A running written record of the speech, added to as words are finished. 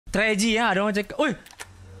Tragedy lah, ada orang cakap. Oi!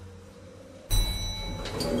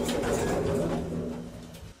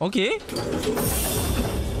 Okay.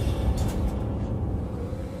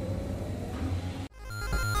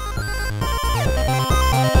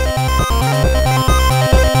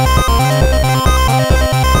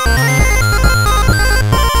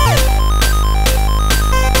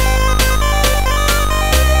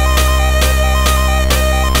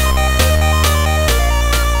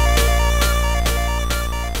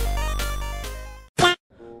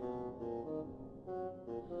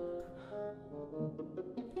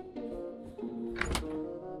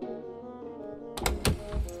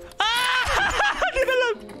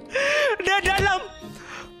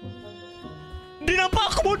 Dia nampak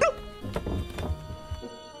aku bodoh.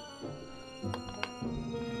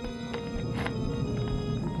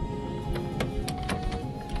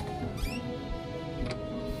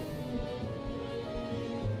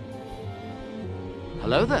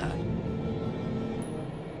 Hello there.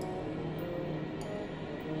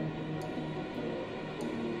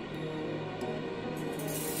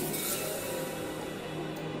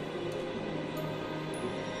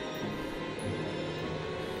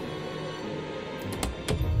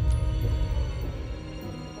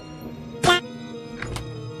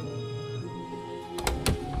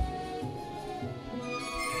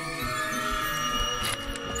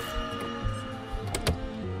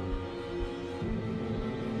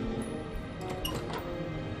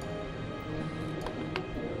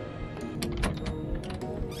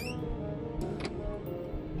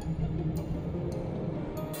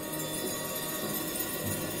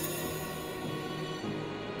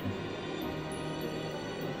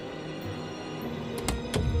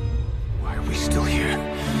 Still here.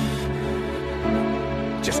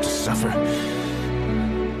 Just to suffer.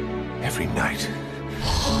 Every night.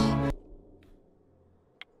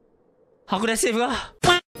 Aku dah save kah?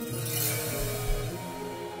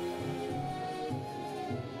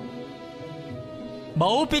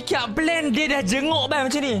 Baru pick up plan dia dah jenguk bang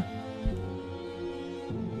macam ni.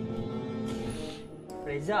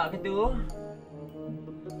 Reza ke tu?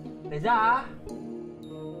 Reza?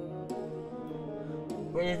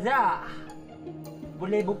 Reza?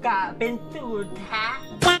 Boleh buka pintu tak?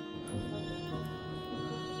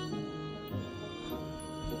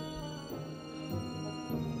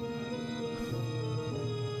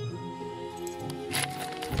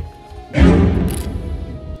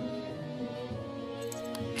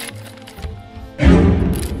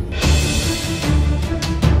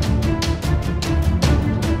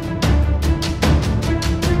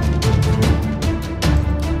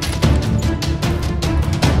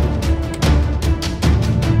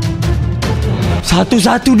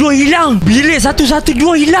 Satu dua hilang. Bilik 112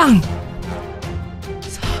 hilang.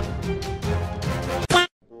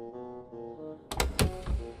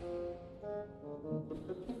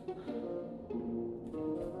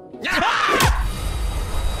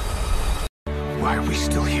 Why are we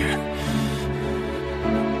still here?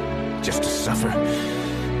 Just to suffer.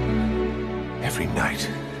 Every night.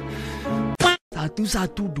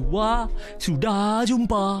 112 sudah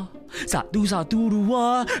jumpa. 112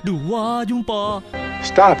 dua jumpa.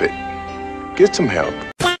 Stop it. Get some help.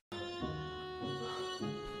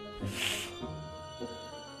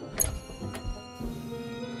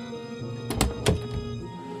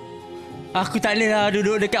 Aku tak boleh lah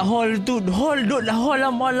duduk dekat hall tu. Duduk lah hall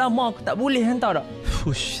lama-lama. Aku tak boleh hantar tak.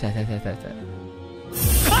 Fush, tak.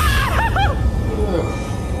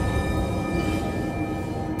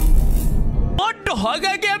 Bodoh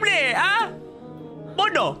agak game ni, ha?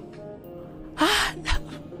 Bodoh.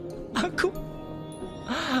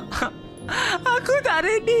 Aku tak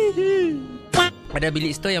ready. Ada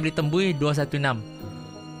bilik store yang boleh tembus 216.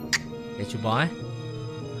 Kita cuba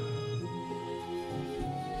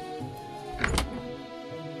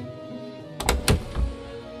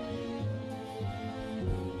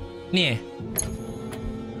Ni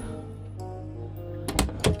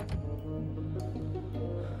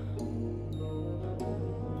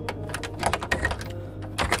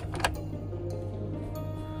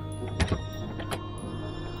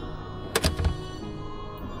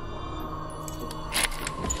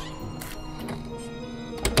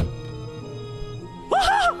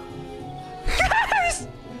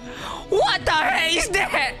What the heck is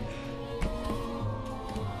that?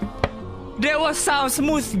 That was some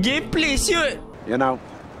smooth gameplay, shoot. You know,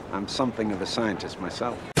 I'm something of a scientist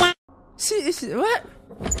myself. What?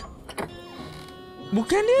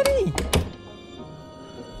 Bukan dia ni.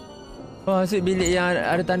 Oh, asyik bilik yang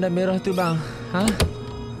ada tanda merah tu bang. Ha?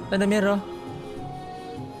 Tanda merah.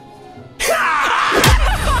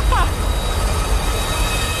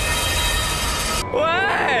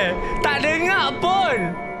 Weh!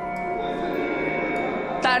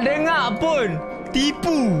 Tak dengar pun.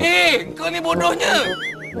 Tipu. Kau ni bodohnya.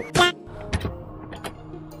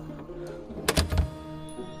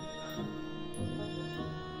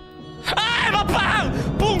 Bapang!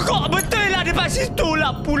 Pungkok betul lah depan situ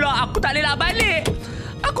lah pula. Aku tak boleh nak balik.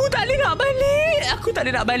 Aku tak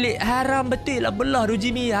boleh nak balik. Haram betul lah belah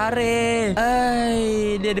Dojimi. Haram.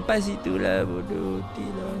 Dia depan situ lah. Bodoh.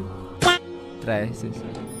 Tilah. Try.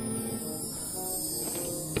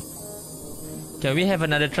 Can we have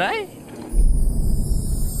another try?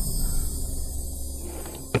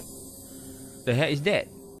 The heck is that?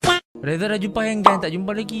 Reza dah jumpa handgun, tak jumpa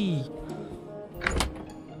lagi.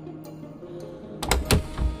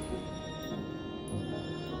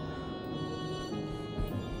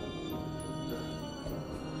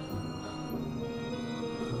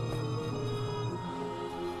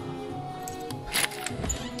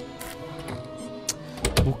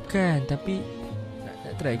 Bukan, tapi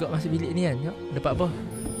nak try kot masuk bilik ni kan. Jom, dapat apa?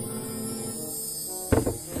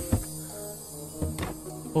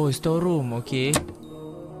 Oh, storeroom, okay.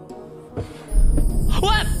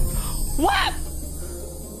 What? What?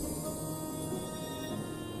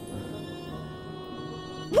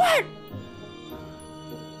 What?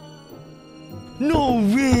 No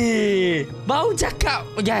way. Baru cakap,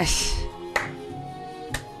 guys.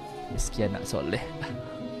 Sekian nak soleh.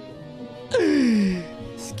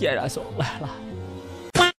 Sekian nak soleh lah.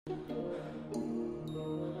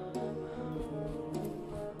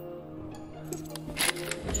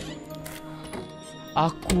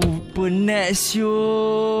 Aku penat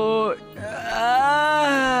siut.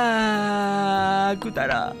 Aku tak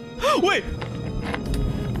nak. Wait.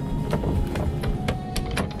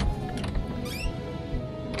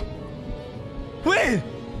 Wait.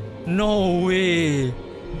 No way.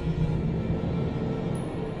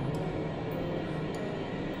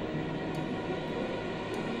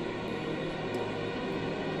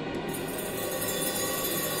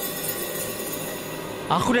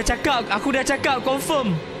 Aku dah cakap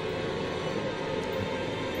confirm.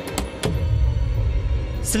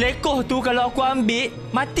 Selekoh tu kalau aku ambil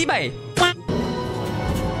mati bai.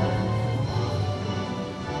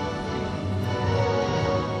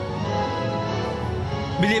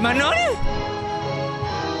 Bilik mana ni?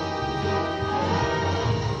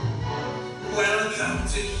 Welcome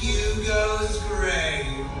to Hugo's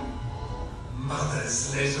grave.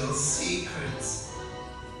 Mother's little secrets.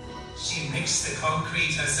 She mixed the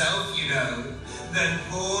concrete herself, you know, then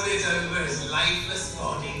poured it over his lifeless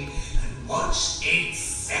body and watched it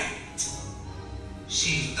set.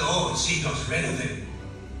 She thought she got rid of him.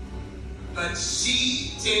 But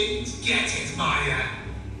she didn't get it, Maya.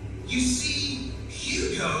 You see,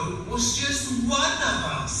 Hugo was just one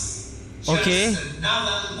of us. Okay. Just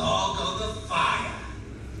another log on the fire.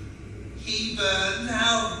 He burned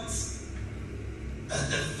out. But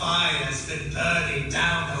the fire's been burning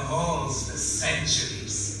down the halls for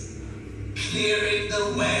centuries, clearing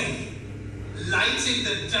the way, lighting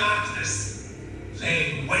the darkness,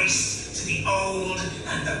 laying waste to the old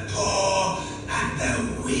and the poor and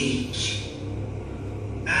the weak.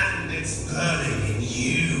 And it's burning in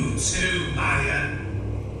you too, Maya.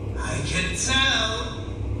 I can tell.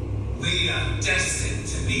 We are destined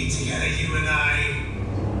to be together, you and I.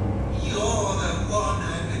 You're the one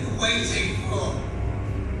I've been waiting for.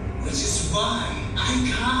 Which is why I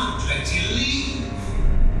can't let you leave.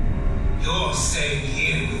 You're staying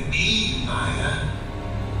here with me, Maya.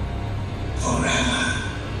 Forever.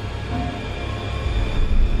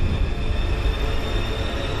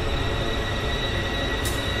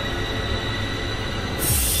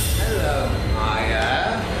 Hello,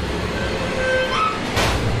 Maya.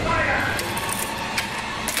 Maya!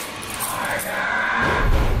 Maya!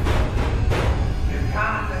 You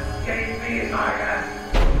can't escape me, Maya.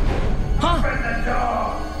 Open the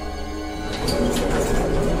door.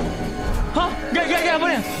 Hah? Gak, apa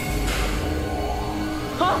ni?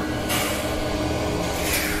 Hah?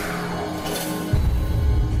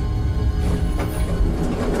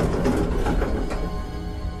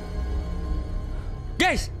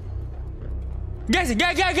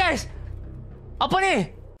 Guys! Apa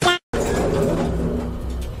ni?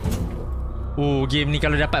 Oh, game ni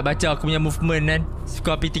kalau dapat baca aku punya movement kan.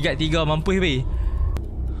 Skor P33 mampus weh.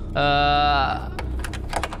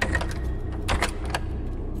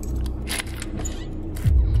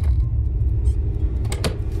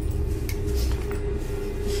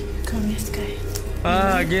 Come, let's go.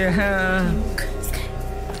 Yeah. Let's go.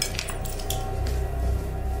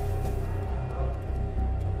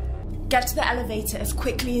 Get to the elevator as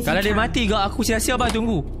quickly as Kalau you dia can. mati kau aku sia-sia bah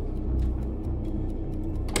tunggu.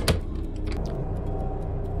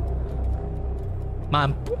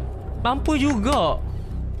 Mampu juga.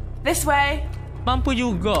 This way. Mampu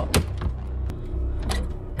juga.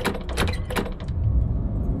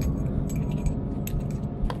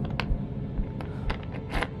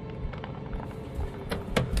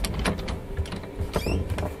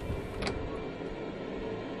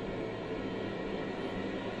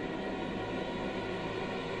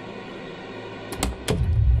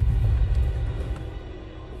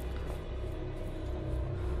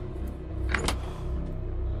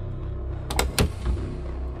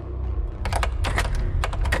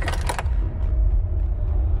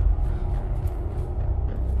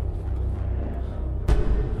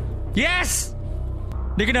 Yes!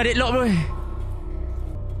 Dia kena deadlock bro.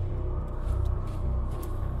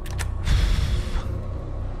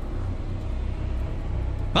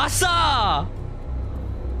 Rasa!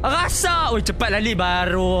 Oi, cepat lali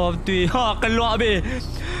baru tu. Ha, keluar be.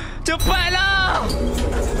 Cepatlah!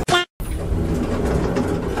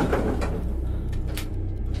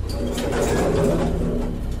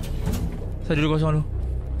 Saya duduk kosong dulu.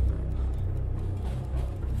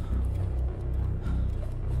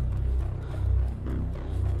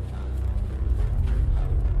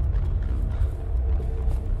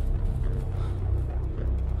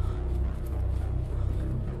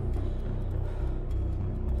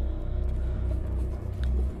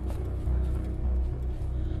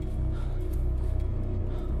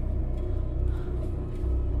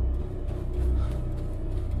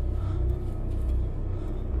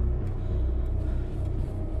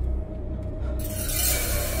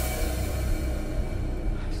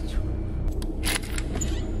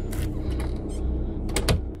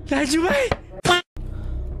 Laju baik.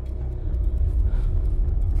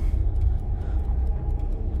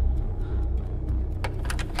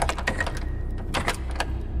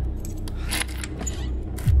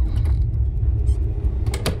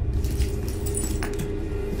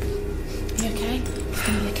 You okay? It's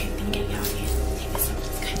gonna be okay. I'm gonna get you out of here. Take this off.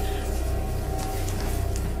 Let's go.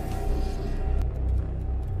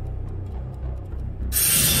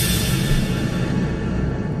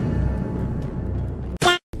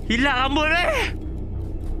 Hilang rambut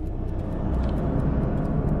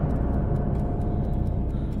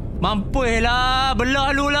Mampus lah.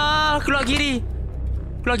 Belah lu lah. Keluar kiri.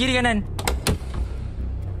 Keluar kiri kanan.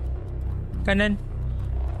 Kanan.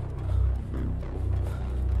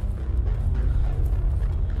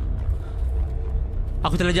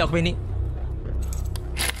 Aku terlejak, aku panik.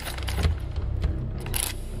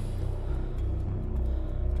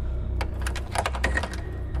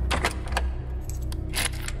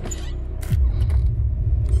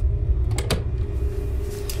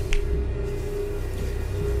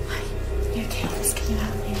 You okay? Let's get you out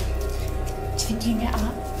of here. Do you think you can get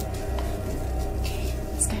up? Okay,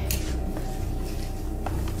 let's go.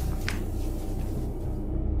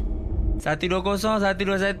 120, 121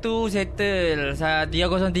 settle.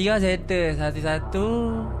 303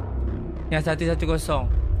 settle. 11 yang 110.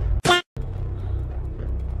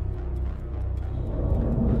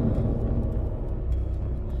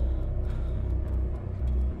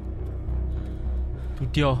 Tu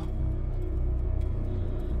dia.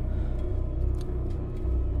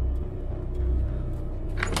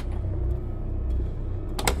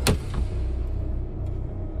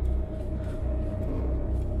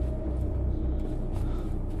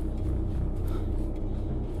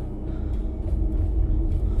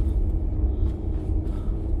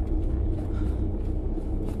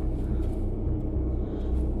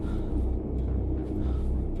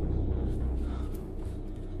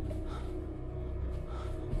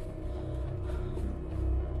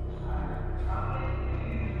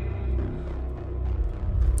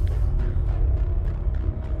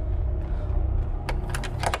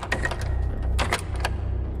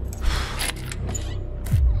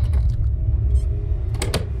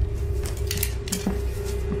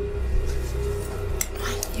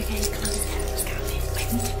 You okay? Come on, let's go. Let's go out of here. Wait,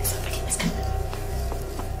 let me take this off. Okay, let's go.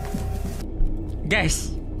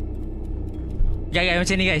 Guys,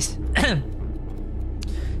 macam ni guys.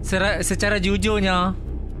 Secara jujurnya,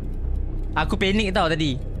 aku panik tau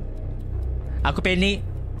tadi. Aku panik.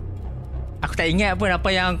 Aku tak ingat pun apa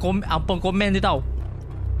yang apa komen tu tau.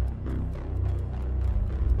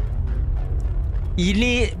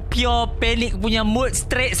 Ini pure panic punya mood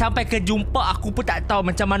straight sampai ke jumpa. Aku pun tak tahu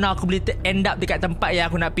macam mana aku boleh end up dekat tempat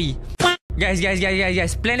yang aku nak pergi. Guys.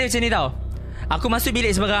 Plan dia macam ni tau. Aku masuk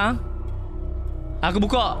bilik seberang. Aku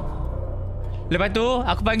buka. Lepas tu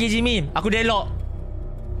aku panggil Jimmy. Aku dialog.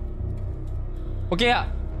 Okey tak?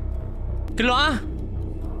 Keluar ah.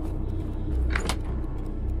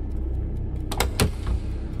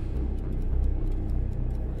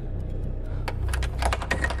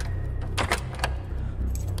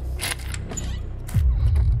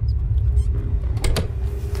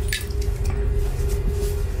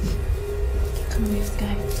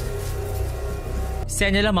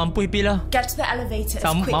 Kesian je lah, mampu pi lah. Get to the elevator as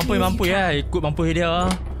quickly Mampu as you ya, can. ikut mampu dia lah.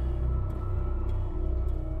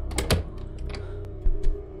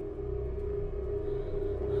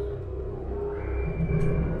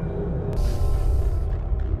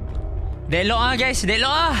 Deadlock ah guys,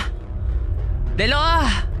 deadlock ah. Deadlock ah.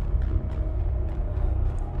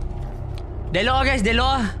 Deadlock ah guys, deadlock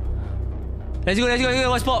ah. Let's go.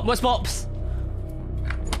 What's pops?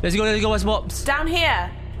 Let's go, what's pops? Down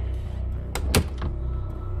here.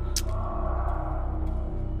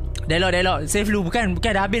 Deadlock. Save lu, bukan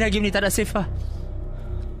dah habis dah game ni, tak ada save lah.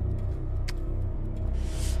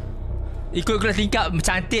 Ikut kelas tingkap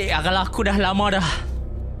cantik kalau aku dah lama dah.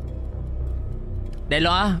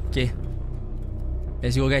 Deadlock ah. Okay.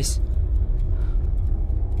 Let's go guys.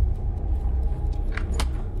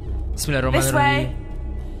 Bismillahirrahmanirrahim. This way.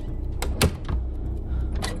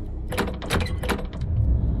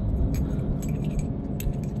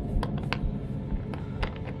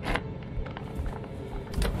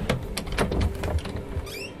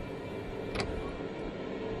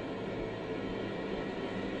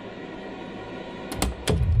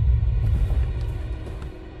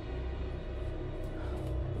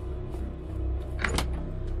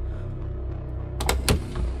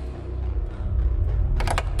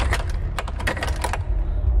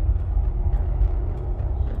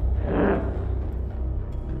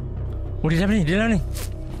 Oh, dia dalam ni.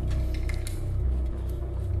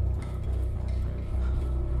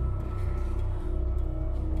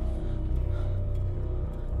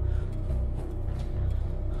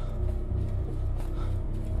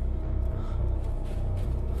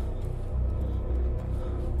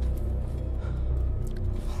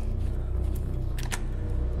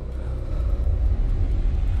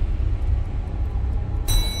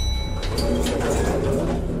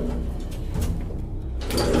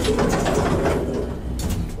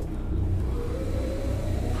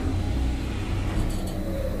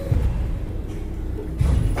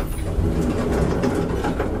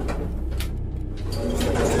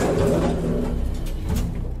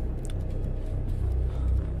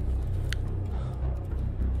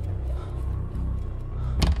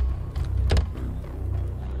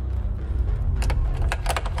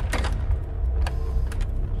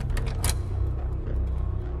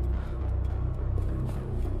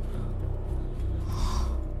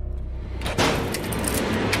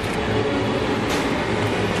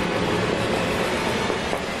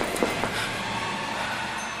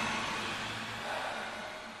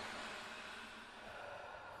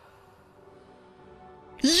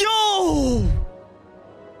 Yo!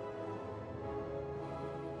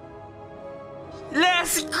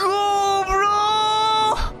 Let's go,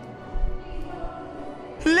 bro!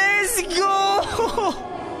 Let's go!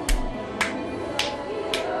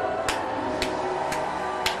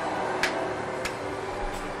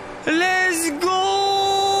 Let's go!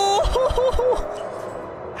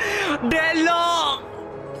 Deadlock!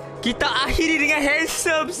 Kita akhiri dengan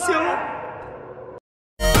handsome, so.